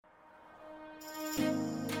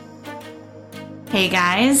Hey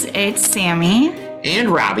guys, it's Sammy. And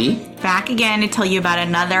Robbie. Back again to tell you about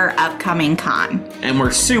another upcoming con. And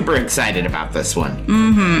we're super excited about this one.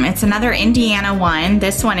 It's another Indiana one.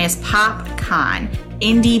 This one is PopCon.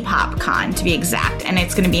 Indie PopCon to be exact. And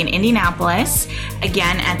it's going to be in Indianapolis,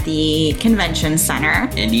 again at the Convention Center.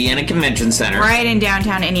 Indiana Convention Center. Right in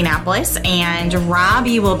downtown Indianapolis. And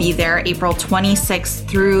Robbie will be there April 26th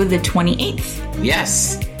through the 28th.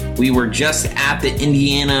 Yes. We were just at the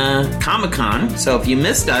Indiana Comic-Con, so if you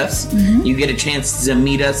missed us, you get a chance to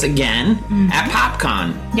meet us again at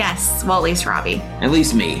PopCon. Yes, well, at least Robbie. At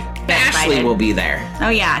least me. Ashley excited. will be there. Oh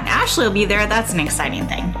yeah, Ashley will be there. That's an exciting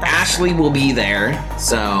thing. Ashley will be there,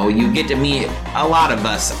 so you get to meet a lot of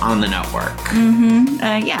us on the network.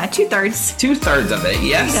 Yeah, 2/3. 2/3 of it,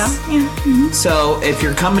 yes. There you go. Yeah. So if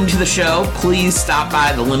you're coming to the show, please stop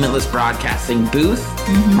by the Limitless Broadcasting booth.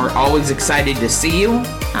 We're always excited to see you.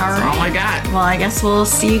 That's all I got. Well, I guess we'll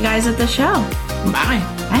see you guys at the show. Bye.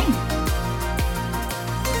 Bye.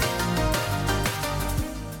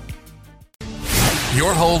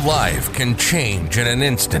 Your whole life can change in an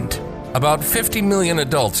instant. About 50 million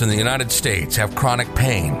adults in the United States have chronic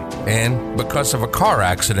pain, and because of a car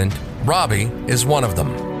accident, Robbie is one of them.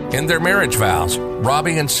 In their marriage vows,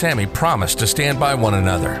 Robbie and Sammy promised to stand by one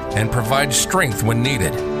another and provide strength when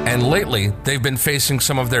needed. And lately, they've been facing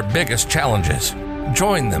some of their biggest challenges.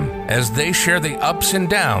 Join them as they share the ups and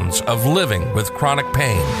downs of living with chronic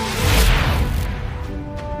pain.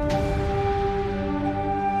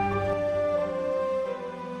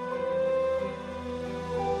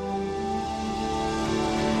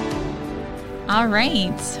 All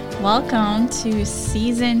right, welcome to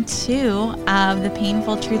season 2 of the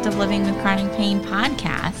Painful Truth of Living with Chronic Pain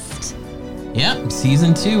podcast. Yep,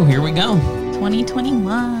 season 2, here we go.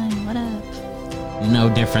 2021, what up? No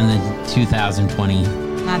different than 2020.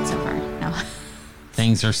 Not so far, no.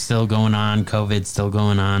 Things are still going on, COVID's still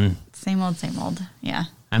going on. Same old, yeah.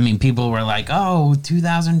 I mean, people were like, oh,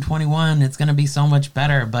 2021, it's going to be so much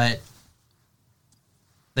better, but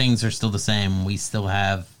things are still the same. We still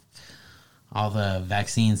have all the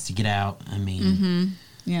vaccines to get out. I mean,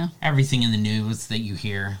 yeah. Everything in the news that you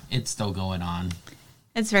hear, it's still going on.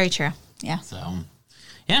 It's very true, yeah. So,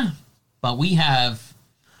 yeah. But we have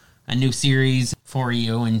a new series for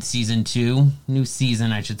you in season 2. New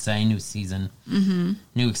season, I should say. New season.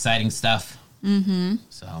 New exciting stuff.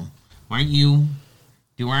 So, why don't you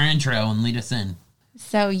do our intro and lead us in?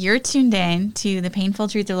 So you're tuned in to the Painful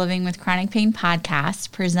Truth of Living with Chronic Pain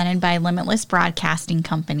podcast presented by Limitless Broadcasting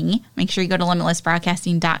Company. Make sure you go to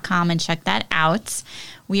limitlessbroadcasting.com and check that out.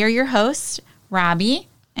 We are your hosts, Robbie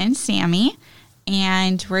and Sammy,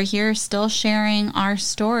 and we're here still sharing our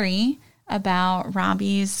story about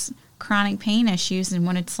Robbie's chronic pain issues and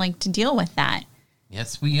what it's like to deal with that.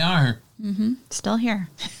 Yes, we are. Still here.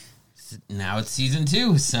 Now it's season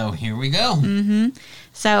 2, so here we go.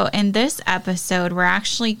 So in this episode, we're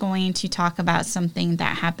actually going to talk about something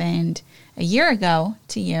that happened a year ago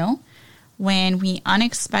to you when we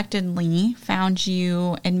unexpectedly found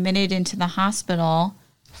you admitted into the hospital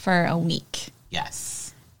for a week.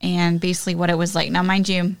 Yes. And basically what it was like. Now, mind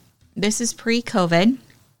you, this is pre-COVID.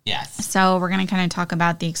 Yes. So we're going to kind of talk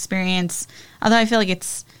about the experience, although I feel like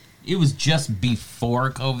it was just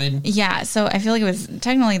before COVID. Yeah, so I feel like it was,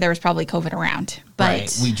 technically there was probably COVID around. But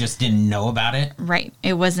right, we just didn't know about it. Right,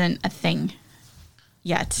 it wasn't a thing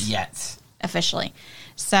yet. Officially.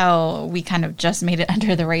 So we kind of just made it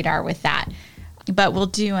under the radar with that. But we'll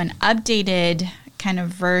do an updated kind of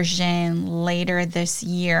version later this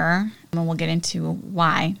year. And we'll get into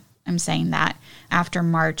why I'm saying that. After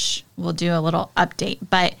March, we'll do a little update.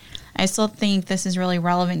 But I still think this is really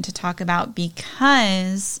relevant to talk about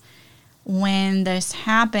because when this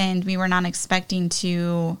happened, we were not expecting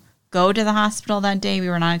to go to the hospital that day. We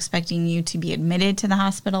were not expecting you to be admitted to the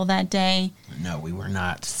hospital that day. No, we were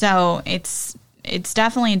not. So it's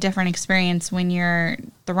definitely a different experience when you're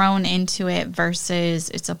thrown into it versus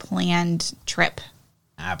it's a planned trip.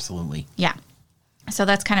 Absolutely. Yeah. So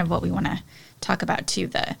that's kind of what we want to talk about too,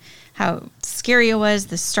 how scary it was,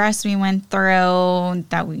 the stress we went through,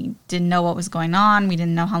 that we didn't know what was going on. We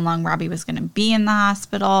didn't know how long Robbie was going to be in the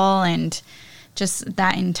hospital, and just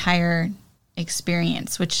that entire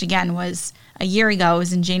experience, which again was a year ago. It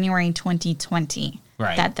was in January 2020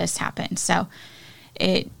 that this happened. So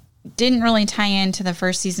it didn't really tie into the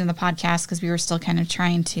first season of the podcast because we were still kind of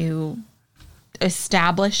trying to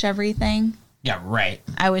establish everything. Yeah, right.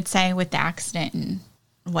 I would say with the accident and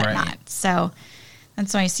whatnot. Right. So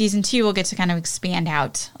that's why season 2 will get to kind of expand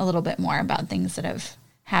out a little bit more about things that have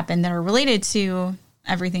happened that are related to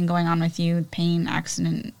everything going on with you, pain,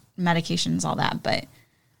 accident, medications, all that. But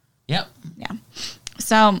yep. Yeah.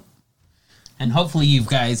 So, and hopefully you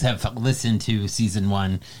guys have listened to season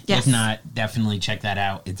 1. Yes. If not, definitely check that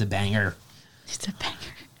out. It's a banger. it's a banger.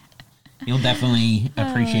 You'll definitely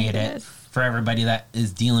appreciate it. yes. For everybody that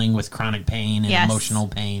is dealing with chronic pain and Yes. emotional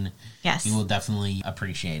pain, Yes. you will definitely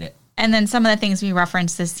appreciate it. And then some of the things we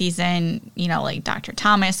referenced this season, like Dr.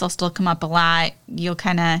 Thomas will still come up a lot. You'll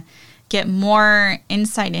kind of get more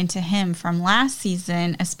insight into him from last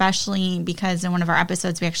season, especially because in one of our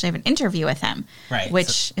episodes, we actually have an interview with him, Right.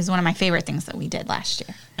 which is one of my favorite things that we did last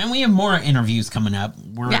year. And we have more interviews coming up.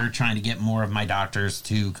 We're Yeah. trying to get more of my doctors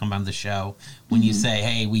to come on the show. When you say,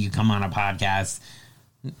 hey, will you come on a podcast?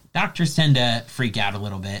 Doctors tend to freak out a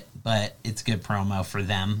little bit, but it's good promo for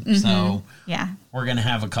them. So Yeah. we're going to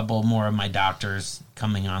have a couple more of my doctors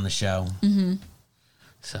coming on the show.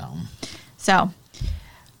 So,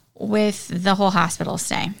 with the whole hospital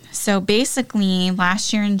stay. So basically,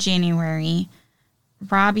 last year in January,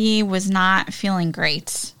 Robbie was not feeling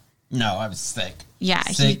great. no, I was sick. Yeah.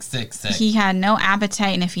 Sick. He had no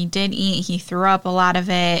appetite, and if he did eat, he threw up a lot of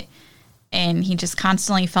it, and he just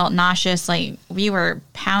constantly felt nauseous. Like, we were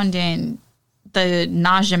pounding the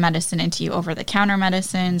nausea medicine into you, over-the-counter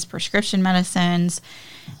medicines, prescription medicines,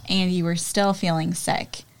 and you were still feeling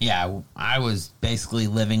sick. Yeah, I was basically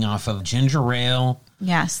living off of ginger ale,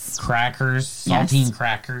 Yes. crackers, saltine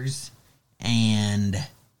crackers, and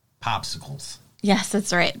popsicles. Yes,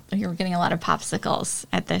 that's right. You were getting a lot of popsicles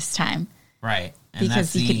at this time Right. And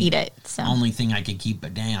because that's you could the eat it. So only thing I could keep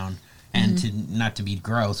it down. And to not to be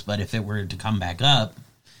gross, but if it were to come back up,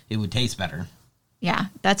 it would taste better. yeah,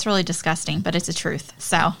 that's really disgusting, but it's a truth.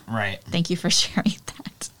 So Right. thank you for sharing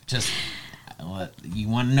that. Just you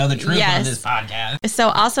want to know the truth Yes. on this podcast. So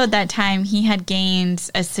also at that time, he had gained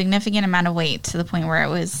a significant amount of weight to the point where it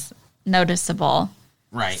was noticeable.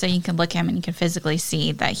 Right. So you could look at him and you could physically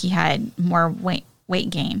see that he had more weight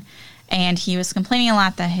gain. And he was complaining a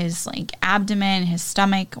lot that his abdomen, his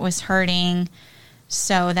stomach was hurting.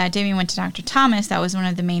 So that day we went to Dr. Thomas, that was one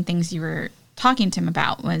of the main things you were talking to him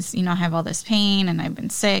about was, I have all this pain and I've been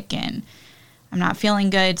sick and I'm not feeling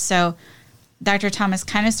good. So Dr. Thomas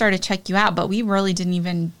kind of started to check you out, but we really didn't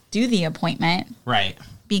even do the appointment Right.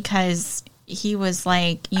 because he was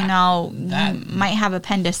like, you might have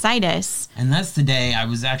appendicitis. And that's the day I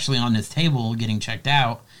was actually on this table getting checked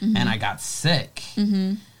out, and I got sick.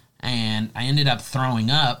 Mm-hmm. And I ended up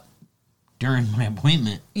throwing up during my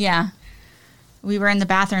appointment. Yeah. We were in the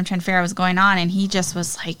bathroom trying to figure out what was going on, and he just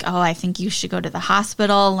was like, oh, I think you should go to the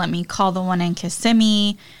hospital. Let me call the one in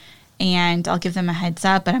Kissimmee, and I'll give them a heads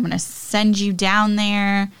up, but I'm going to send you down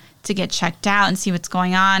there to get checked out and see what's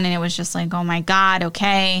going on. And it was just like, oh, my God,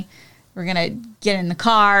 okay. We're going to get in the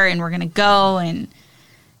car, and we're going to go. And,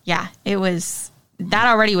 yeah, it was – that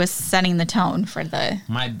already was setting the tone for the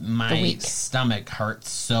My week. stomach hurt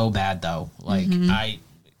so bad, though. Like,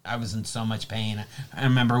 I was in so much pain. I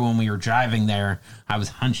remember when we were driving there, I was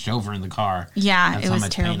hunched over in the car. Yeah, That's it how was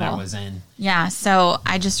much pain I terrible. was in. Yeah, so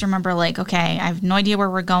I just remember okay, I have no idea where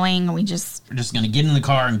we're going. We just We're just going to get in the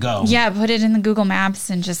car and go. Yeah, put it in the Google Maps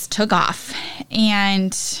and just took off.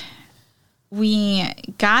 And we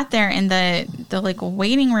got there and the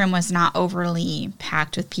waiting room was not overly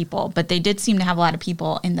packed with people, but they did seem to have a lot of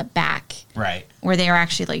people in the back Right. where they were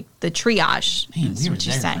actually the triage. Man, is we were what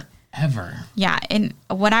you there say. forever. Yeah, and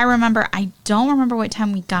what I remember, I don't remember what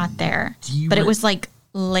time we got there, but it was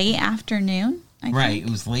late afternoon. I Right. think. It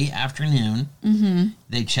was late afternoon. Mm-hmm.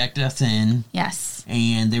 They checked us in. Yes.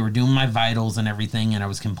 And they were doing my vitals and everything, and I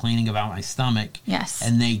was complaining about my stomach. Yes.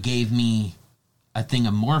 And they gave me a thing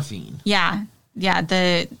of morphine. Yeah. Yeah.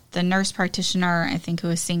 The nurse practitioner, I think, who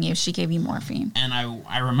was seeing you, she gave you morphine. And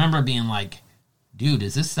I remember being like, dude,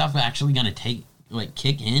 is this stuff actually going to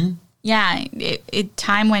kick in? Yeah.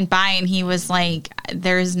 Time went by and he was like,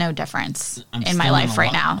 there is no difference in my life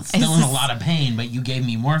right now. I'm still in a lot of pain, but you gave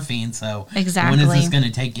me morphine, so Exactly. when is this going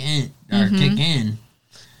to take in or kick in?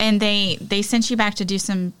 And they sent you back to do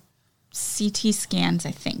some CT scans,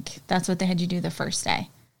 I think. That's what they had you do the first day,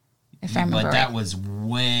 if I remember But right. that was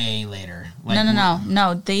way later.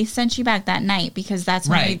 No. They sent you back that night because that's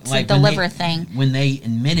when Right. they did the liver thing. When they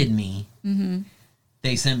admitted me,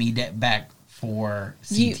 they sent me back for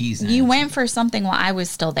CT scans. You went for something while I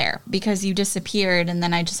was still there because you disappeared, and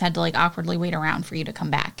then I just had to awkwardly wait around for you to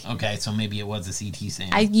come back. Okay, so maybe it was a CT scan.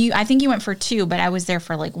 I think you went for 2, but I was there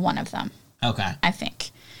for one of them. Okay. I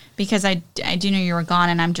think. Because I do know you were gone,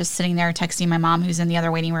 and I'm just sitting there texting my mom who's in the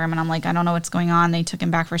other waiting room, and I'm like, I don't know what's going on. They took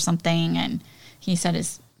him back for something, and he said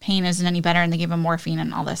his pain isn't any better, and they gave him morphine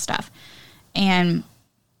and all this stuff. And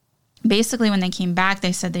basically when they came back,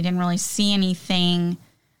 they said they didn't really see anything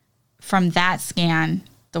from that scan,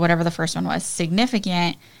 whatever the first one was,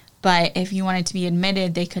 significant, But if you wanted to be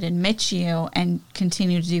admitted, they could admit you and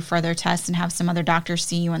continue to do further tests and have some other doctors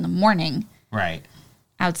see you in the morning. Right.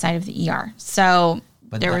 Outside of the ER. So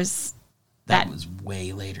but there was... That was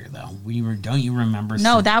way later, though. Don't you remember?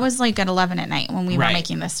 No, that was like at 11 at night when we were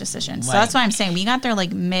making this decision. So that's why I'm saying we got there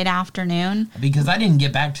like mid-afternoon. Because I didn't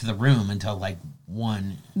get back to the room until like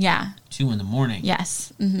 1, 2 in the morning.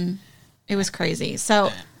 Yes. Mm-hmm. It was crazy.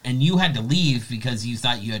 So... And you had to leave because you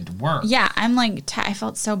thought you had to work. Yeah, I'm like, I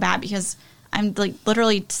felt so bad because I'm like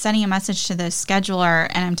literally sending a message to the scheduler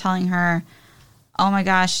and I'm telling her, oh my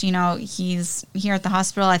gosh, you know, he's here at the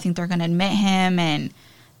hospital. I think they're going to admit him. And,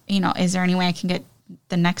 you know, is there any way I can get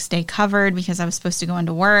the next day covered because I was supposed to go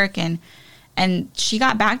into work? And she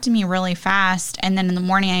got back to me really fast. And then in the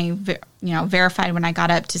morning, I, verified when I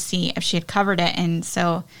got up to see if she had covered it. And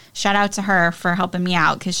so shout out to her for helping me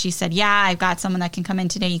out because she said, yeah, I've got someone that can come in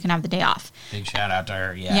today. You can have the day off. Big shout out to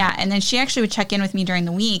her. Yeah. Yeah. And then she actually would check in with me during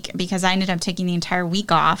the week because I ended up taking the entire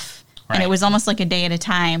week off. Right. And it was almost like a day at a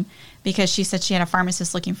time because she said she had a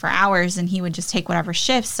pharmacist looking for hours and he would just take whatever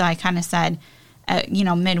shifts. So I kind of said,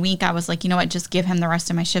 midweek, I was like, you know what, just give him the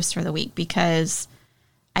rest of my shifts for the week because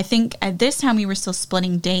I think at this time we were still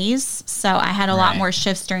splitting days. So I had a lot more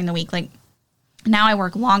shifts during the week. Like now I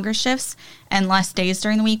work longer shifts and less days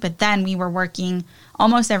during the week, but then we were working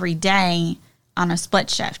almost every day on a split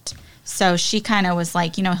shift. So she kind of was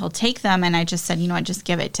like, he'll take them. And I just said, just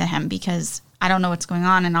give it to him because I don't know what's going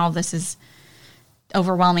on. And all of this is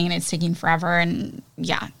overwhelming and it's taking forever. And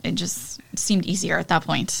yeah, it just seemed easier at that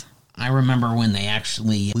point. I remember when they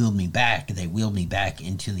actually wheeled me back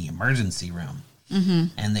into the emergency room. Mm-hmm.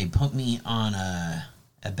 And they put me on a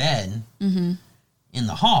bed in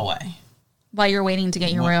the hallway. While you're waiting to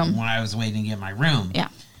get your room. When I was waiting to get my room. Yeah.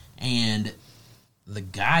 And the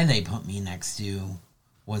guy they put me next to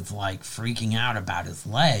was like freaking out about his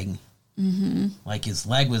leg. Mm-hmm. Like his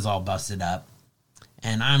leg was all busted up.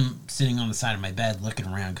 And I'm sitting on the side of my bed looking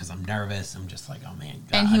around because I'm nervous. I'm just like, oh, man.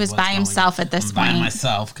 God, and he was by himself at this point. By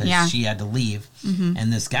myself because she had to leave. Mm-hmm.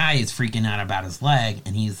 And this guy is freaking out about his leg.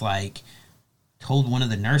 And he's like, told one of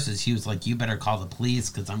the nurses, he was like, you better call the police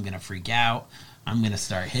because I'm going to freak out. I'm going to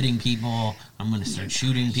start hitting people. I'm going to start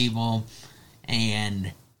shooting people.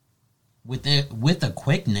 And with the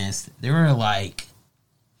quickness, there were like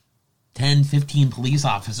 10, 15 police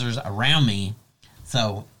officers around me.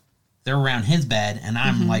 So they're around his bed, and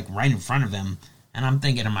I'm like right in front of him. And I'm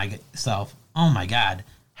thinking to myself, oh my God,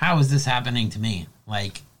 how is this happening to me?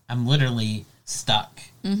 Like, I'm literally stuck,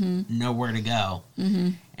 nowhere to go. Mm-hmm.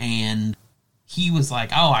 And he was like,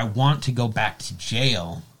 oh, I want to go back to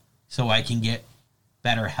jail so I can get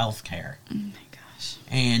better health care. Oh my gosh.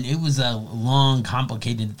 And it was a long,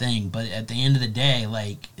 complicated thing. But at the end of the day,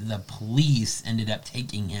 like, the police ended up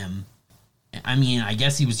taking him. I mean, I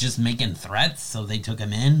guess he was just making threats, so they took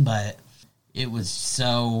him in, but it was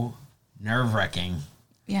so nerve-wracking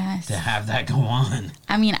to have that go on.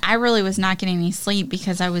 I mean, I really was not getting any sleep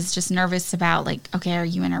because I was just nervous about, like, okay, are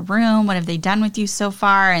you in a room? What have they done with you so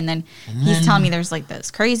far? And then he's telling me there's, like,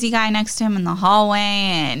 this crazy guy next to him in the hallway,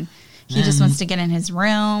 and he just wants to get in his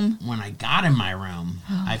room. When I got in my room,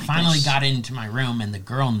 I finally got into my room, and the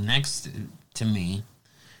girl next to me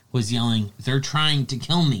was yelling, they're trying to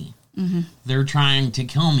kill me. Mm-hmm. They're trying to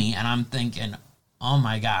kill me. And I'm thinking, oh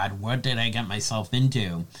my God, what did I get myself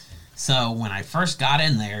into? So when I first got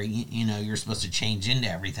in there, you're supposed to change into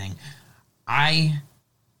everything. I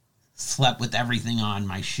slept with everything on,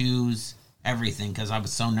 my shoes, everything, because I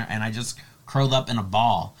was so and I just curled up in a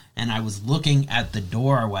ball. And I was looking at the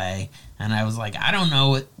doorway, and I was like, I don't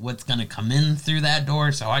know what's going to come in through that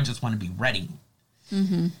door, so I just want to be ready.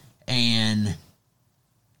 Mm-hmm. And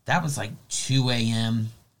that was like 2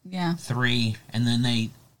 a.m., 3, and then they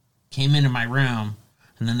came into my room,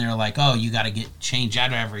 and then they're like, oh, you got to get changed out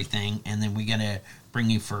of everything, and then we got to bring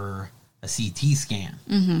you for a CT scan.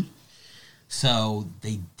 Mm-hmm. So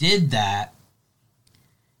they did that,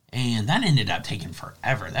 and that ended up taking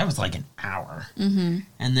forever. That was like an hour. Mm-hmm.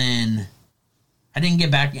 And then I didn't get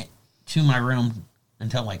back to my room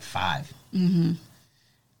until like 5. Mm-hmm.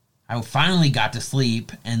 I finally got to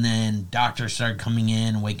sleep, and then doctors started coming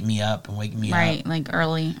in and waking me up. Right, like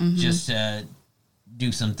early. Mm-hmm. Just to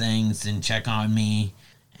do some things and check on me.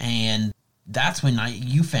 And that's when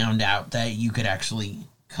you found out that you could actually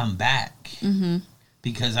come back. Mm-hmm.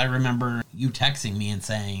 Because I remember you texting me and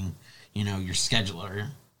saying, your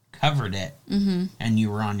scheduler covered it, and you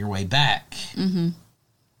were on your way back. Mm-hmm.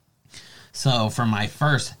 So for my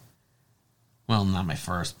first, well, not my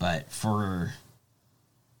first, but for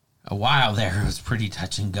a while there, it was pretty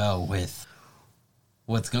touch and go with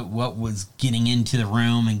what was getting into the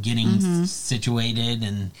room and getting situated,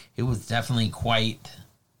 and it was definitely quite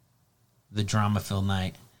the drama-filled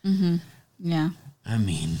night. Yeah. I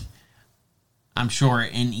mean, I'm sure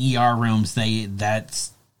in ER rooms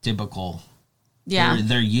that's typical. Yeah.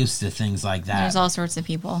 They're used to things like that. There's all sorts of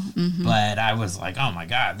people. But I was like, oh my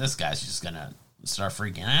God, this guy's just going to start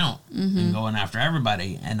freaking out and going after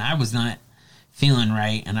everybody. And I was not feeling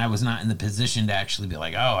right, and I was not in the position to actually be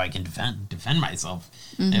like, oh, I can defend myself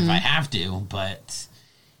if I have to. But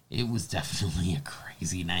it was definitely a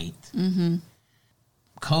crazy night.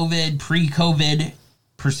 COVID, pre-COVID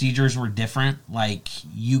procedures were different. Like,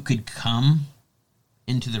 you could come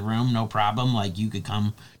into the room, no problem. Like, you could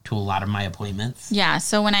come to a lot of my appointments. Yeah,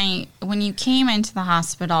 so when you came into the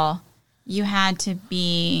hospital, you had to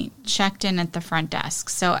be checked in at the front desk.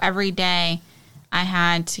 So every day I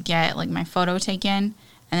had to get like my photo taken,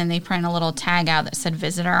 and then they print a little tag out that said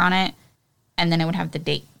visitor on it, and then it would have the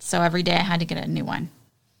date. So every day I had to get a new one.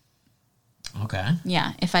 Okay.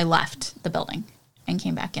 Yeah, if I left the building and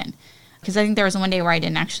came back in. Because I think there was one day where I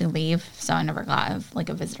didn't actually leave, so I never got like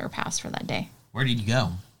a visitor pass for that day. Where did you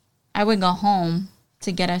go? I would go home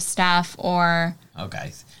to get a staff or...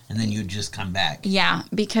 Okay. And then you'd just come back. Yeah,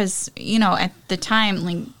 because, at the time,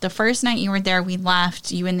 like, the first night you were there, we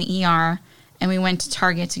left you in the ER, and we went to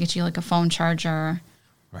Target to get you, like, a phone charger.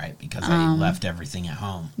 Right, because I left everything at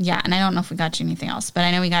home. Yeah, and I don't know if we got you anything else, but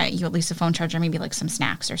I know we got you at least a phone charger, maybe, like, some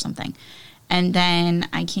snacks or something. And then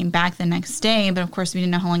I came back the next day, but, of course, we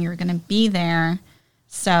didn't know how long you were going to be there,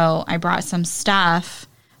 so I brought some stuff.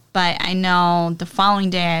 But I know the following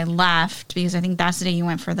day I left because I think that's the day you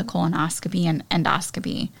went for the colonoscopy and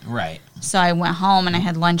endoscopy. Right. So I went home and I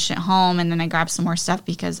had lunch at home, and then I grabbed some more stuff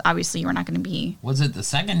because obviously you were not going to be... Was it the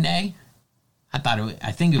second day? I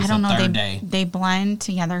think it was the third day. They blend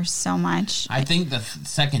together so much. I think the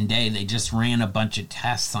second day they just ran a bunch of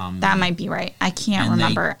tests on me. That might be right. I can't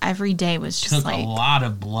remember. Every day was just took a lot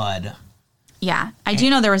of blood. Yeah. I do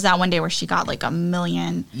know there was that one day where she got like 1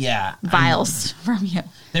 million vials from you.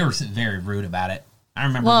 They were very rude about it. I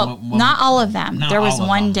remember. Well, not all of them. There was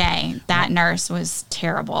one them. day that nurse was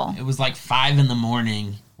terrible. It was like 5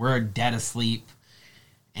 a.m. We're dead asleep.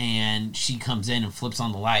 And she comes in and flips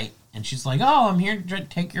on the light. And she's like, oh, I'm here to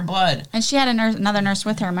take your blood. And she had another nurse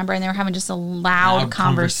with her, remember? And they were having just a loud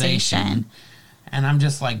conversation. And I'm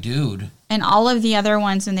just like, dude. And all of the other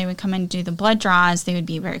ones, when they would come in and do the blood draws, they would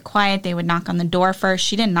be very quiet. They would knock on the door first.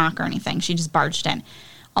 She didn't knock or anything. She just barged in.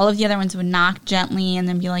 All of the other ones would knock gently and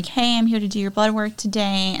then be like, hey, I'm here to do your blood work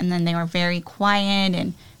today. And then they were very quiet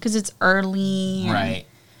and because it's early. Right.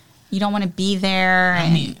 You don't want to be there. I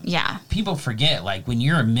mean, yeah. People forget, like, when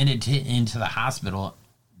you're admitted into the hospital,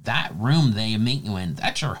 that room they admit you in,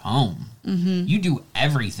 that's your home. Mm-hmm. You do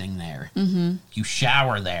everything there. Mm-hmm. You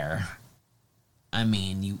shower there. I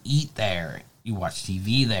mean, you eat there. You watch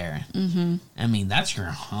TV there. Mm-hmm. I mean, that's your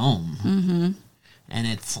home. Mm-hmm. And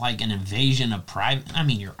it's like an invasion of private... I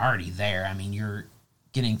mean, you're already there. I mean, you're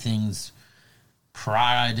getting things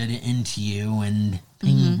prodded into you and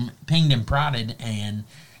pinged and prodded, and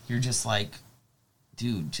you're just like,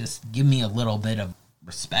 dude, just give me a little bit of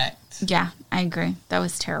respect. Yeah, I agree. That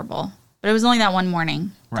was terrible. But it was only that one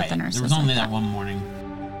morning. Right. That the nurse there was only that one morning.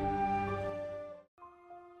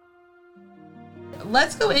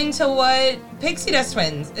 Let's go into what Pixie Dust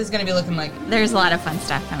Twins is going to be looking like. There's a lot of fun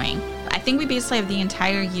stuff coming. I think we basically have the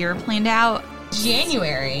entire year planned out.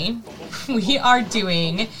 January, we are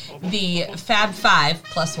doing the Fab 5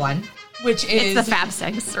 plus 1, which is... It's the Fab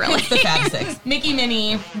 6, really. It's the Fab 6. Mickey,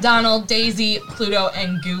 Minnie, Donald, Daisy, Pluto,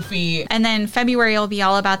 and Goofy. And then February will be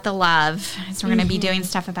all about the love. So we're going to be doing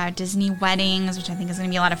stuff about Disney weddings, which I think is going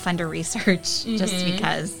to be a lot of fun to research just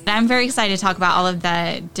because. I'm very excited to talk about all of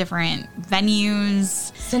the different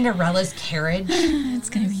venues. Cinderella's carriage. It's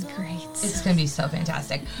going to be great. It's going to be so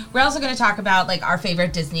fantastic. We're also going to talk about like our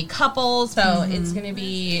favorite Disney couples. So it's going to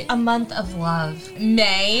be a month of love.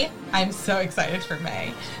 May. I'm so excited for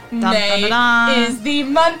May. May is the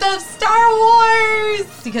month of Star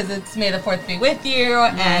Wars because it's May the 4th be with you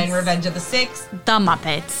and Revenge of the Sixth. The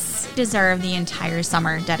Muppets deserve the entire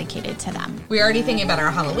summer dedicated to them. We're already thinking about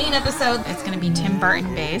our Halloween episode. It's going to be Tim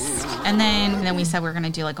Burton based. And then we said we are going to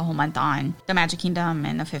do like a whole month on the Magic Kingdom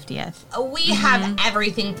and the 50th. We have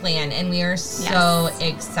everything planned and we are so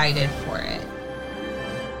excited for it.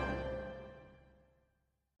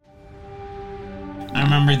 I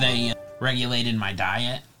remember they regulated my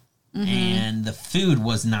diet and the food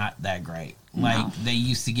was not that great. Like they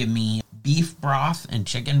used to give me beef broth and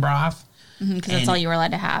chicken broth. Because that's all you were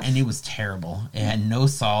allowed to have. And it was terrible. It had no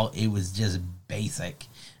salt. It was just basic.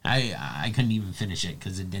 I couldn't even finish it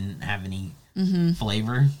because it didn't have any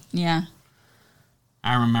flavor. Yeah.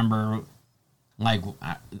 I remember, like,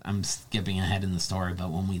 I'm skipping ahead in the story, but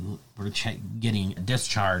when we were getting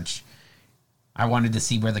discharged, I wanted to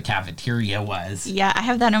see where the cafeteria was. Yeah, I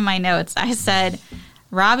have that in my notes. I said,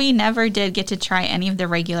 Robbie never did get to try any of the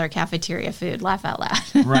regular cafeteria food. Laugh out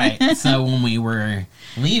loud. Right. So when we were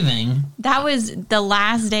leaving... That was the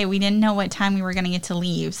last day. We didn't know what time we were going to get to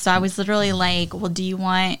leave. So I was literally like, well, do you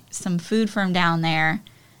want some food from down there?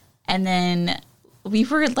 And then we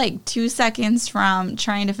were like 2 seconds from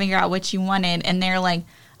trying to figure out what you wanted. And they're like,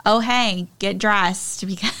 oh, hey, get dressed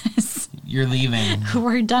because... You're leaving.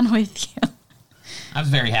 We're done with you. I was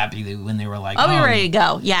very happy that when they were like, we were ready to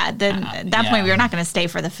go. Yeah. Then at that point, we were not going to stay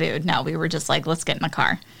for the food. No, we were just like, let's get in the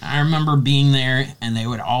car. I remember being there, and they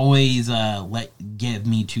would always give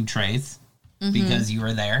me 2 trays because you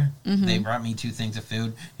were there. Mm-hmm. They brought me 2 things of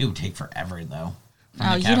food. It would take forever, though.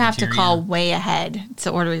 Oh, you'd have to call way ahead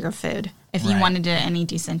to order your food if you wanted it at any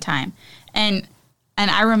decent time. And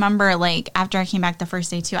I remember, like, after I came back the first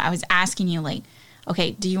day, too, I was asking you, like,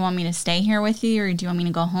 okay, do you want me to stay here with you, or do you want me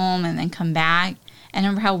to go home and then come back? And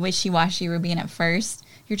remember how wishy-washy you were being at first?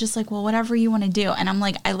 You're just like, well, whatever you want to do. And I'm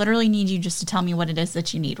like, I literally need you just to tell me what it is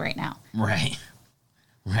that you need right now. Right.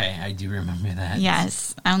 Right. I do remember that.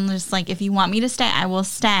 Yes. I'm just like, if you want me to stay, I will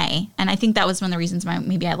stay. And I think that was one of the reasons why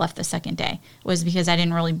maybe I left the second day, was because I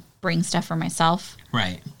didn't really bring stuff for myself.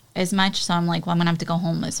 Right. As much. So I'm like, well, I'm going to have to go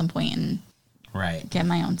home at some point and get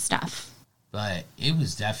my own stuff. But it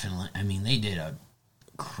was definitely, I mean, they did a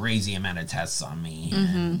crazy amount of tests on me.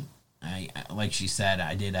 And I, like she said,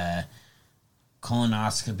 I did a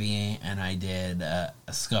colonoscopy and I did a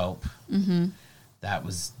scope. Mm-hmm. That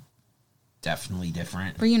was definitely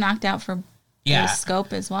different. Were you knocked out for the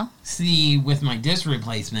scope as well? See, with my disc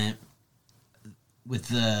replacement, with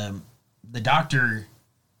the doctor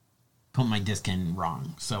put my disc in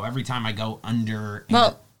wrong. So every time I go under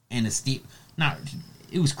anesthesia,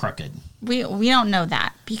 it was crooked. We don't know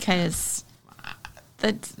that because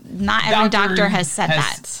not every doctor has said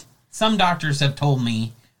that. Some doctors have told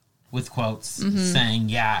me, with quotes, saying,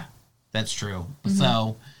 yeah, that's true. Mm-hmm.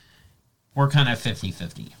 So we're kind of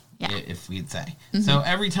 50-50, if we'd say. Mm-hmm. So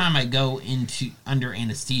every time I go under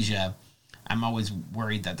anesthesia, I'm always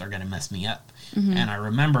worried that they're going to mess me up. Mm-hmm. And I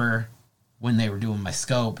remember when they were doing my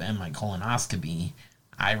scope and my colonoscopy,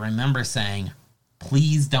 I remember saying,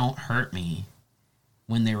 please don't hurt me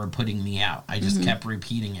when they were putting me out. I just kept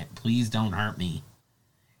repeating it, please don't hurt me.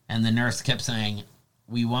 And the nurse kept saying,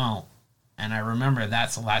 we won't. And I remember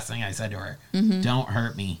that's the last thing I said to her. Mm-hmm. Don't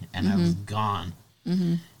hurt me. And I was gone.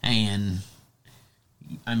 Mm-hmm. And,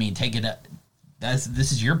 I mean, take it up.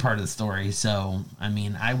 This is your part of the story. So, I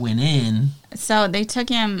mean, I went in. So they took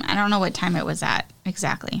him, I don't know what time it was at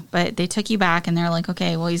exactly, but they took you back and they're like,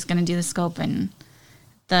 okay, well, he's going to do the scope and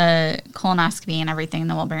the colonoscopy and everything, and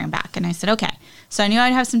then we'll bring him back. And I said, okay. So I knew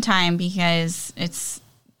I'd have some time because it's,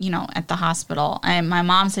 at the hospital. And my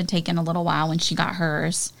mom's had taken a little while when she got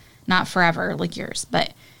hers. Not forever, like yours,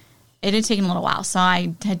 but it had taken a little while. So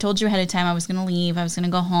I had told you ahead of time I was going to leave. I was going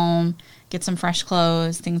to go home, get some fresh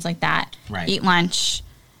clothes, things like that, eat lunch,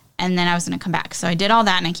 and then I was going to come back. So I did all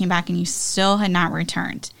that, and I came back, and you still had not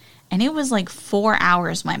returned. And it was like 4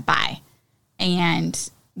 hours went by, and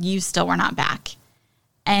you still were not back.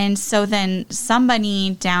 And so then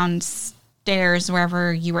somebody downstairs,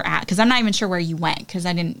 wherever you were at, because I'm not even sure where you went, because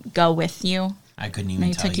I didn't go with you. I couldn't even tell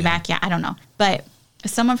you. They took you back. Yeah, I don't know. But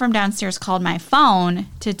someone from downstairs called my phone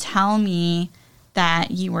to tell me that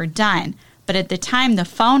you were done. But at the time, the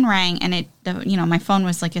phone rang, and my phone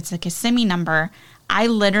was like, it's like a Kissimmee number. I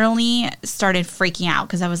literally started freaking out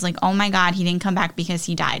because I was like, oh my God, he didn't come back because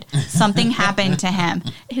he died. Something happened to him.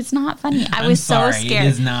 It's not funny. I was so scared. It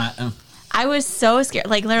is not. I was so scared.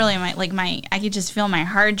 Like literally I could just feel my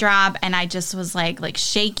heart drop, and I just was like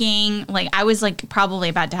shaking. Like I was like probably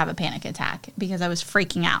about to have a panic attack because I was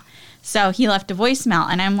freaking out. So he left a voicemail,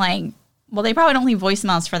 and I'm like, well, they probably don't leave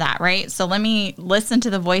voicemails for that, right? So let me listen to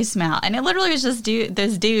the voicemail. And it literally was just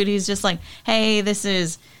this dude who's just like, hey, this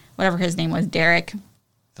is whatever his name was, Derek.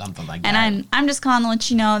 Something like that. And I'm just calling to let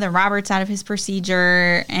you know that Robert's out of his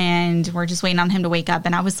procedure, and we're just waiting on him to wake up.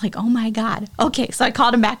 And I was like, oh my God. Okay. So I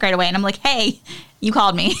called him back right away, and I'm like, hey, you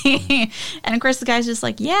called me. And of course the guy's just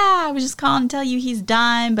like, yeah, I was just calling to tell you he's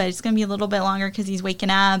done, but it's going to be a little bit longer because he's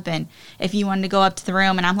waking up. And if you wanted to go up to the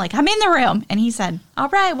room, and I'm like, I'm in the room. And he said, all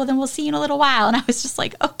right, well then we'll see you in a little while. And I was just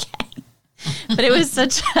like, okay. But it was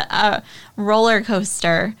such a roller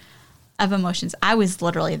coaster of emotions. I was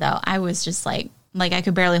literally I was just like I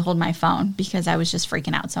could barely hold my phone because I was just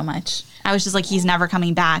freaking out so much. I was just like, he's never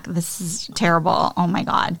coming back. This is terrible. Oh my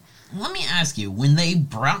God. Let me ask you, when they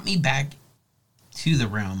brought me back to the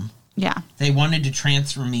room, they wanted to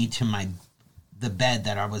transfer me to the bed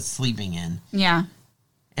that I was sleeping in. Yeah.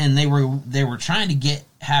 And they were trying to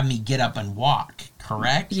have me get up and walk,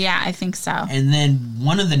 correct? Yeah, I think so. And then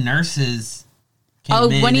one of the nurses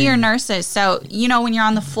came in. One of your nurses. So, you know, when you're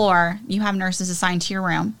on the floor, you have nurses assigned to your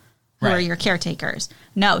room who Right. are your caretakers.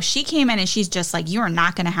 No, she came in and she's just like, you are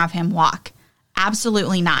not going to have him walk.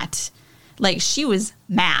 Absolutely not. Like, she was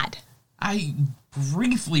mad. I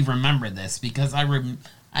briefly remember this because I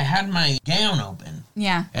had my gown open.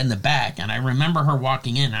 Yeah. In the back, and I remember her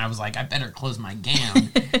walking in. And I was like, I better close my gown.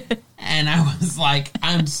 And I was like,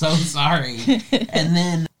 I'm so sorry. And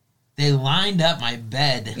then they lined up my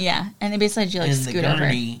bed. Yeah. And they basically had you, like, in scoot the over.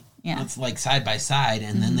 gurney. Yeah. It's like side by side,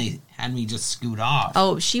 and then they had me just scoot off.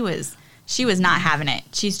 Oh, she was not having it.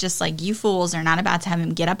 She's just like, you fools are not about to have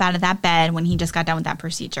him get up out of that bed when he just got done with that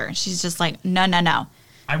procedure. She's just like, no.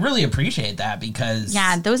 I really appreciate that because...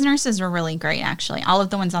 Yeah, those nurses were really great, actually. All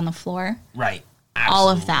of the ones on the floor. Right. Absolutely. All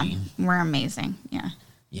of them were amazing. Yeah.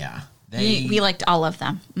 Yeah. We liked all of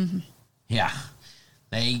them. Mm-hmm. Yeah.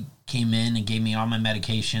 They came in and gave me all my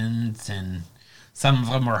medications, and some of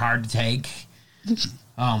them were hard to take.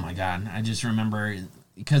 Oh, my God. I just remember...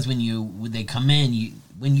 Because when they come in,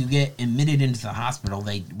 when you get admitted into the hospital,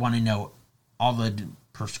 they want to know all the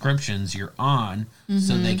prescriptions you're on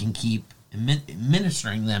so they can keep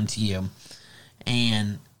administering them to you.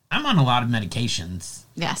 And I'm on a lot of medications.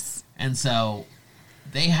 Yes. And so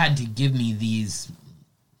they had to give me these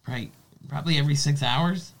probably every 6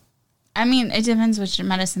 hours. I mean, it depends which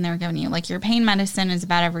medicine they were giving you. Like, your pain medicine is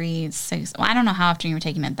about every 6... Well, I don't know how often you were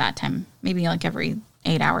taking it that time. Maybe, like, every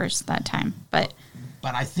 8 hours that time. But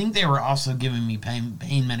I think they were also giving me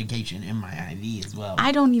pain medication in my IV as well.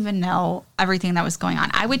 I don't even know everything that was going on.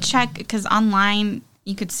 I would check, because online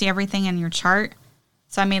you could see everything in your chart.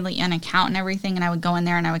 So I made, like, an account and everything, and I would go in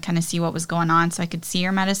there and I would kind of see what was going on so I could see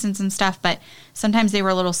your medicines and stuff. But sometimes they were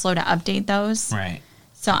a little slow to update those. Right.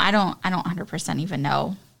 So I don't 100% even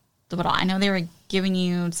know what all. I know they were giving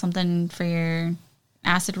you something for your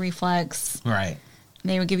acid reflux. Right.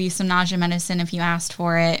 They would give you some nausea medicine if you asked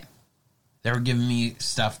for it. They were giving me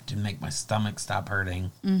stuff to make my stomach stop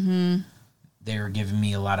hurting. Mm-hmm. They were giving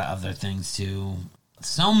me a lot of other things too.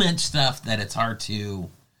 So much stuff that it's hard to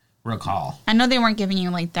recall. I know they weren't giving you,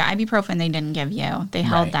 like, the ibuprofen they didn't give you. They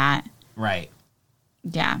held Right. that. Right.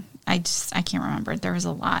 Yeah. I can't remember. There was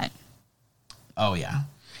a lot. Oh, yeah.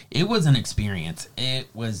 It was an experience. It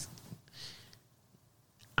was...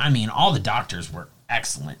 I mean, all the doctors were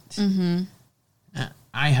excellent. Mm-hmm.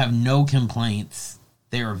 I have no complaints.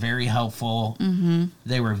 They were very helpful. Mm-hmm.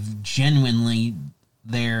 They were genuinely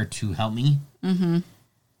there to help me. Mm-hmm.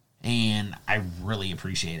 And I really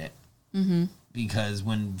appreciate it. Mm-hmm. Because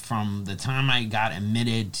from the time I got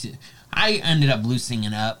admitted to... I ended up loosening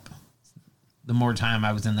it up. The more time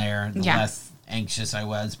I was in there, the less anxious I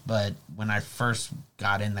was. But when I first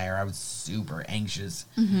got in there, I was super anxious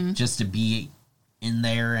just to be in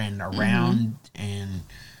there and around, and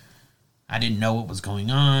I didn't know what was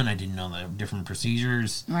going on. I didn't know the different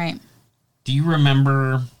procedures. Right. Do you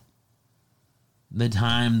remember the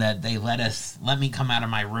time that they let me come out of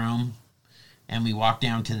my room and we walked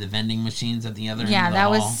down to the vending machines at the other end of the Yeah, that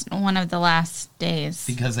hall? was one of the last days.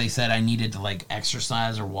 Because they said I needed to, like,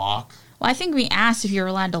 exercise or walk. Well, I think we asked if you were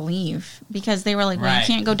allowed to leave because they were like, well, Right.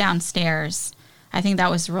 you can't go downstairs. I think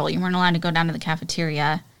that was the rule. You weren't allowed to go down to the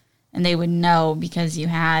cafeteria, and they would know because you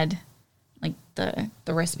had, like, the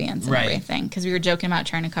wristbands and Right. everything. Because we were joking about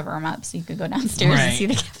trying to cover them up so you could go downstairs and Right. see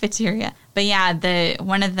the cafeteria. But yeah,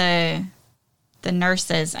 one of the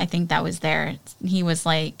nurses, I think that was there, he was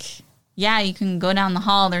like, yeah, you can go down the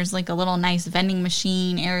hall. There's, like, a little nice vending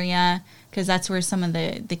machine area because that's where some of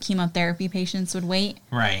the chemotherapy patients would wait.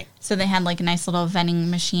 Right. So they had, like, a nice little vending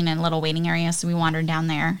machine and little waiting area. So we wandered down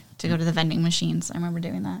there to go to the vending machines. I remember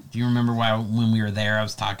doing that. Do you remember when we were there, I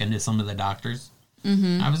was talking to some of the doctors?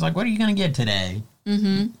 Mm-hmm. I was like, what are you going to get today?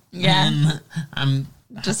 Mm-hmm. Yeah. And I'm...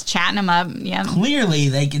 Just chatting them up. Yeah. Clearly,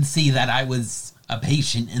 they could see that I was a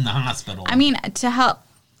patient in the hospital. I mean, to help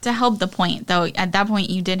the point, though, at that point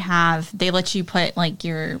you they let you put, like,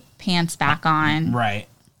 your pants back on. Right.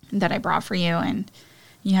 That I brought for you, and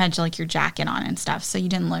you had, like, your jacket on and stuff, so you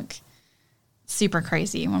didn't look super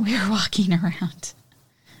crazy when we were walking around.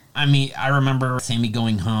 I mean, I remember Sammy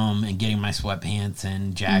going home and getting my sweatpants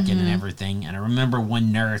and jacket and everything, and I remember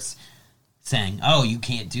one nurse saying, oh, you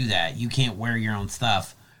can't do that. You can't wear your own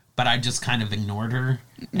stuff. But I just kind of ignored her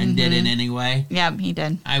and did it anyway. Yeah, he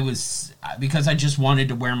did. Because I just wanted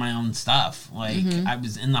to wear my own stuff. Like, I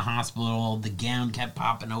was in the hospital, the gown kept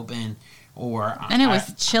popping open, and it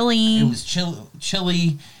was chilly. It was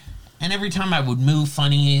chilly. And every time I would move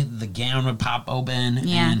funny, the gown would pop open.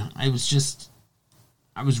 Yeah. And I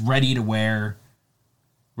was ready to wear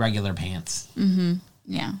regular pants. Mm-hmm.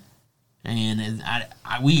 Yeah. And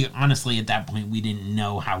we honestly, at that point, we didn't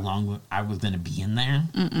know how long I was going to be in there.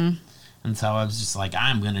 Mm-mm. And so I was just like,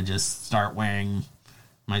 I'm going to just start wearing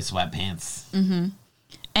my sweatpants. Mm-hmm.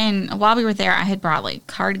 And while we were there, I had brought like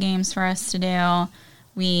card games for us to do.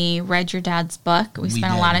 We read your dad's book. We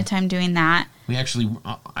spent a lot of time doing that. We actually,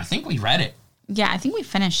 I think we read it. Yeah, I think we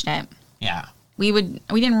finished it. Yeah. We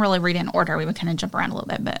didn't really read it in order. We would kind of jump around a little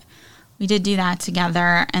bit, but we did do that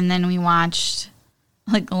together. And then we watched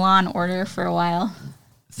like Law and Order for a while.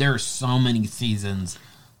 There are so many seasons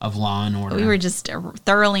of Law and Order. We were just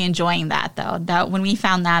thoroughly enjoying that, though. That when we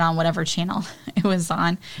found that on whatever channel it was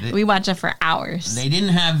on, we watched it for hours. They didn't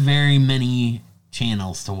have very many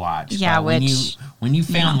channels to watch. Yeah, when you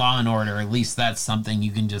found Law and Order, at least that's something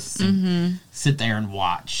you can just sit there and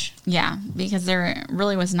watch. Yeah, because there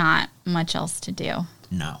really was not much else to do.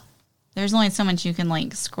 No. There's only so much you can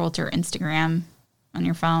like scroll through Instagram on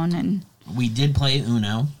your phone, and we did play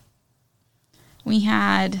Uno. We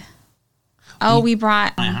had. We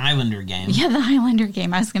brought my Highlander game. Yeah, the Highlander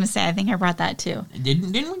game. I was going to say, I think I brought that too.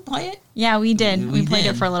 Didn't we play it? Yeah, we did. We played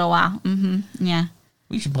it for a little while. Mm-hmm. Yeah.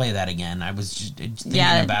 We should play that again. I was just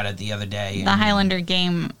thinking about it the other day. The Highlander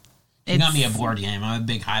game. It got me a board game. I'm a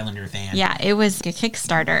big Highlander fan. Yeah, it was a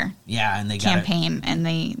Kickstarter. Yeah, and they got campaign, and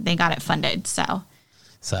they got it funded. So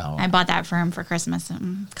I bought that for him for Christmas a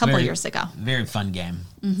couple years ago. Very fun game.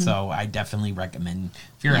 Mm-hmm. So I definitely recommend.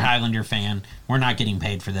 If you're a Highlander fan, we're not getting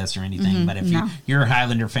paid for this or anything, but if you're a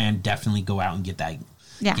Highlander fan, definitely go out and get that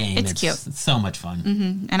game. It's cute. It's so much fun.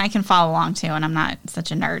 Mm-hmm. And I can follow along too, and I'm not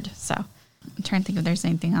such a nerd. So I'm trying to think if there's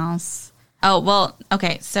anything else. Oh, well,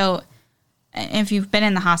 okay. So if you've been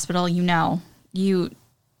in the hospital, you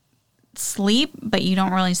sleep, but you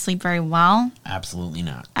don't really sleep very well. Absolutely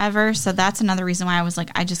not. Ever. So that's another reason why I was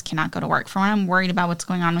like, I just cannot go to work. For one, I'm worried about what's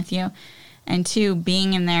going on with you. And two,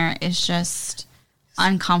 being in there is just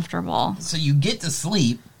uncomfortable. So you get to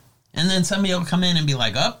sleep, and then somebody will come in and be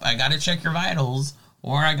like, I got to check your vitals,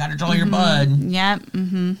 or I got to draw your blood. Yep.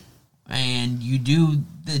 Mm-hmm. And you do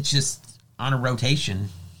it just on a rotation.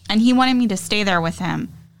 And he wanted me to stay there with him.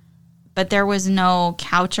 But there was no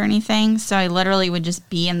couch or anything, so I literally would just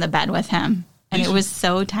be in the bed with him. And it was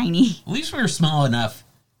so tiny. At least we were small enough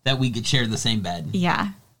that we could share the same bed. Yeah,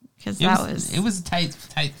 because it was a tight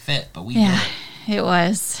fit, but we did it. It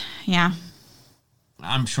was, yeah.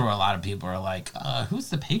 I'm sure a lot of people are like, who's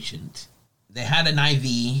the patient? They had an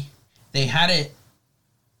IV. They had it.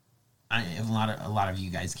 A lot of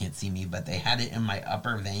you guys can't see me, but they had it in my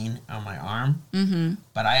upper vein on my arm. Mm-hmm.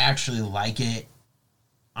 But I actually like it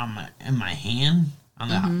in my hand, on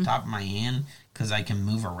the top of my hand, because I can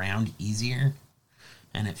move around easier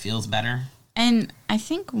and it feels better. And I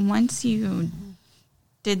think once you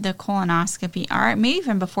did the colonoscopy, or maybe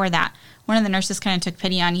even before that, one of the nurses kind of took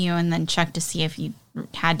pity on you and then checked to see if you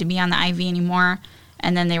had to be on the IV anymore.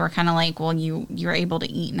 And then they were kind of like, well, you're able to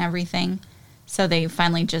eat and everything. So they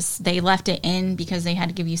finally they left it in because they had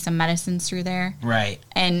to give you some medicines through there. Right.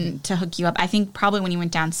 And to hook you up. I think probably when you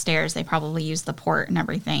went downstairs, they probably used the port and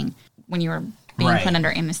everything when you were being put under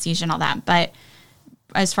anesthesia and all that. But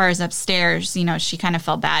as far as upstairs, she kind of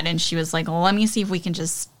felt bad. And she was like, well, let me see if we can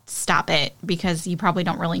just stop it because you probably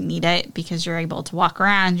don't really need it because you're able to walk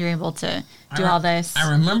around. You're able to do all this.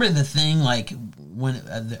 I remember the thing, like, when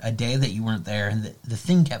a day that you weren't there, and the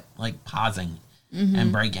thing kept, like, pausing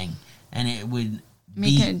and breaking. And it would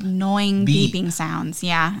make annoying beeping sounds,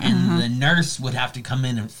 yeah. And the nurse would have to come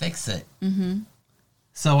in and fix it. Mm-hmm.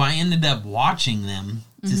 So I ended up watching them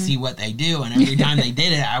to see what they do. And every time they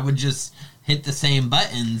did it, I would just hit the same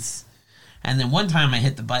buttons. And then one time I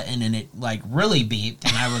hit the button and it, like, really beeped.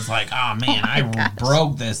 And I was like, oh, man, I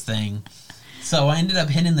broke this thing. So I ended up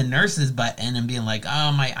hitting the nurse's button and being like,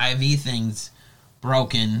 oh, my IV thing's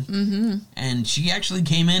broken, and she actually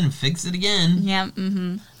came in and fixed it again. Yeah.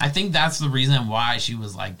 I think that's the reason why she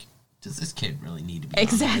was like, does this kid really need to be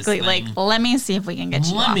exactly on this thing? Like, let me see if we can get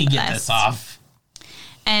you let me get this off.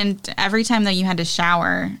 And every time that you had to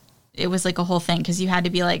shower, it was like a whole thing because you had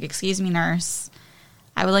to be like, excuse me, nurse,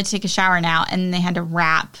 I would like to take a shower now. And they had to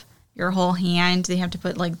wrap your whole hand. They have to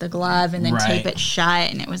put like the glove and then tape it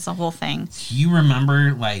shut, and it was the whole thing. Do you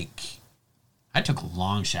remember, like, I took a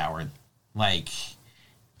long shower. Like,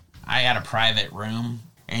 I had a private room,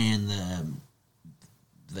 and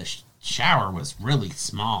the shower was really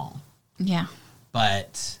small. Yeah.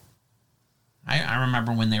 But I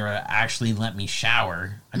remember when they were actually let me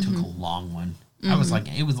shower, I took a long one. I was like,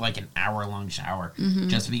 it was like an hour-long shower,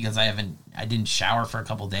 just because I didn't shower for a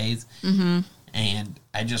couple days, and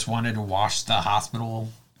I just wanted to wash the hospital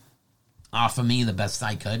off of me the best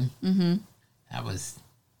I could. That was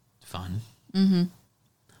fun.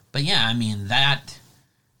 But yeah, I mean, that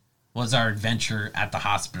was our adventure at the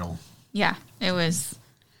hospital. Yeah, it was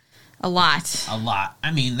a lot. A lot.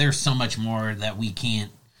 I mean, there's so much more that we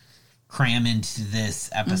can't cram into this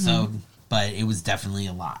episode, but it was definitely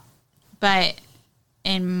a lot. But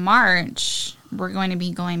in March, we're going to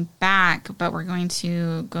be going back, but we're going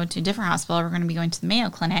to go to a different hospital. We're going to be going to the Mayo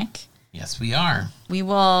Clinic. Yes, we are. We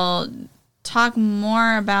will talk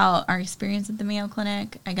more about our experience at the Mayo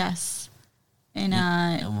Clinic, I guess, in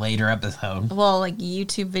a later episode. Well, like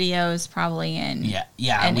YouTube videos probably, and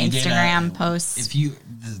and Instagram posts. This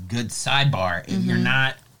is a good sidebar. If you're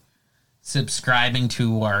not subscribing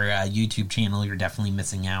to our YouTube channel, you're definitely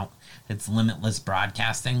missing out. It's Limitless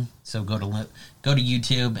Broadcasting. So go to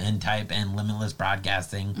YouTube and type in Limitless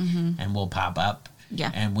Broadcasting, and we'll pop up. Yeah,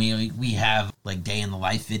 and we have like day in the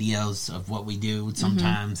life videos of what we do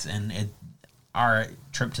sometimes, and our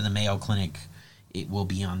trip to the Mayo Clinic, it will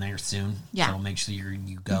be on there soon. Yeah, so make sure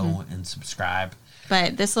you go and subscribe.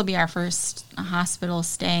 But this will be our first hospital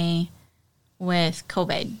stay with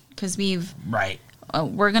COVID, because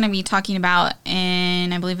we're going to be talking about,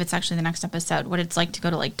 and I believe it's actually the next episode, what it's like to go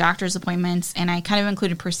to like doctor's appointments. And I kind of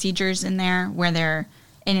included procedures in there where they're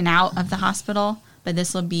in and out of the hospital. But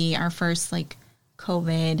this will be our first like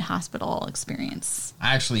COVID hospital experience.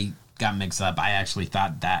 I actually got mixed up. I actually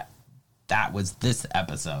thought that was this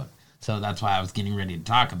episode. So that's why I was getting ready to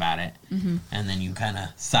talk about it. And then you kind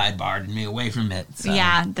of sidebarred me away from it. So.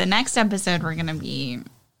 Yeah, the next episode we're going to be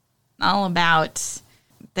all about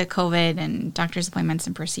the COVID and doctor's appointments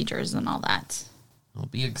and procedures and all that. It'll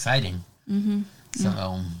be exciting.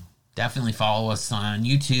 So definitely follow us on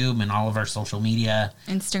YouTube and all of our social media.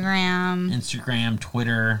 Instagram,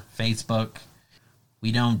 Twitter, Facebook.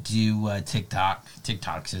 We don't do TikTok.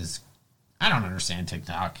 I don't understand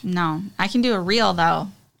TikTok. No. I can do a reel, though,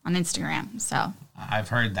 on Instagram. So I've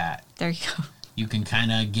heard that. There you go. You can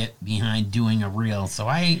kind of get behind doing a reel. So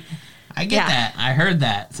I get that. I heard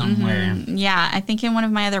that somewhere. Yeah, I think in one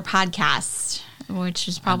of my other podcasts, which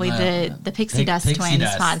is probably the Pixie Dust Twins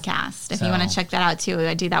podcast. If you want to check that out, too.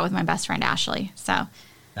 I do that with my best friend, Ashley. So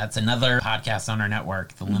that's another podcast on our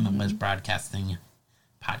network, the Limitless Broadcasting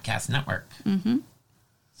Podcast Network.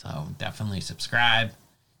 So definitely subscribe.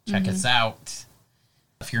 Check us out.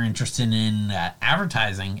 If you're interested in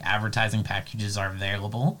advertising packages are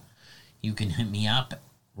available. You can hit me up,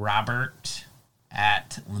 Robert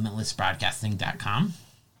at limitlessbroadcasting.com.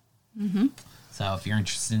 So if you're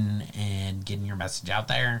interested in getting your message out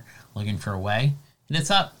there, looking for a way, hit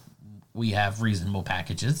us up. We have reasonable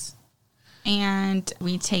packages. And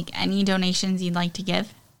we take any donations you'd like to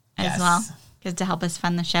give as well, because to help us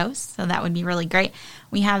fund the shows. So that would be really great.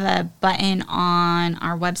 We have a button on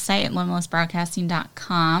our website at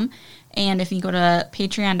limitlessbroadcasting.com. And if you go to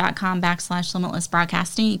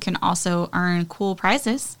patreon.com/limitlessbroadcasting, you can also earn cool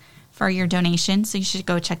prizes for your donation. So you should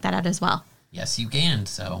go check that out as well. Yes, you can.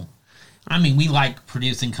 So, I mean, we like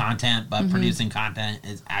producing content, but producing content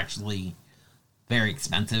is actually very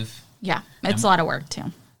expensive. Yeah, it's a lot of work,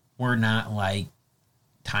 too. We're not like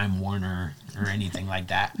Time Warner or anything like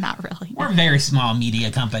that. Not really. We're a very small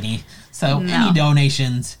media company, so any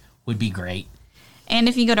donations would be great. And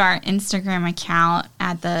if you go to our Instagram account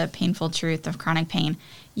at The Painful Truth of Chronic Pain,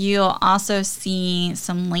 you'll also see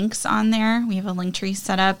some links on there. We have a link tree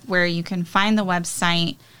set up where you can find the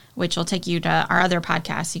website, which will take you to our other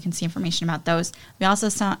podcasts. You can see information about those. We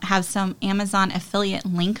also have some Amazon affiliate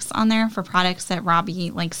links on there for products that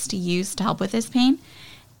Robbie likes to use to help with his pain.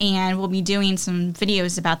 And we'll be doing some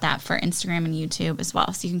videos about that for Instagram and YouTube as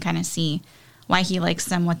well. So you can kind of see why he likes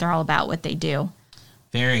them, what they're all about, what they do.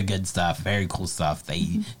 Very good stuff. Very cool stuff.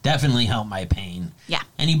 They definitely help my pain. Yeah.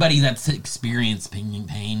 Anybody that's experienced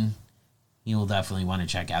pain, you'll definitely want to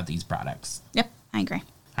check out these products. Yep, I agree.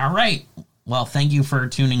 All right. Well, thank you for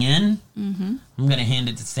tuning in. I'm going to hand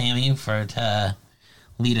it to Sammy to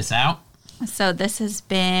lead us out. So this has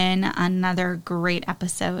been another great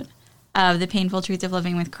episode of the Painful Truth of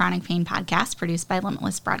Living with Chronic Pain podcast, produced by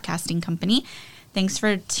Limitless Broadcasting Company. Thanks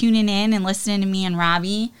for tuning in and listening to me and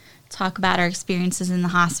Robbie talk about our experiences in the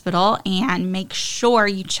hospital. And make sure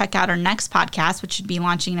you check out our next podcast, which should be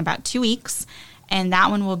launching in about 2 weeks. And that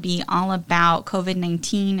one will be all about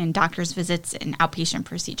COVID-19 and doctor's visits and outpatient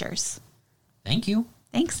procedures. Thank you.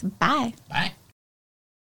 Thanks. Bye. Bye.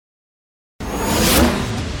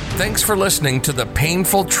 Thanks for listening to The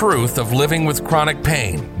Painful Truth of Living with Chronic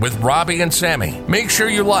Pain with Robbie and Sammy. Make sure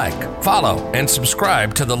you like, follow, and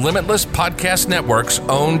subscribe to the Limitless Podcast Network's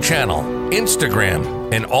own channel,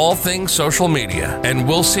 Instagram, and all things social media. And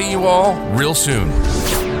we'll see you all real soon.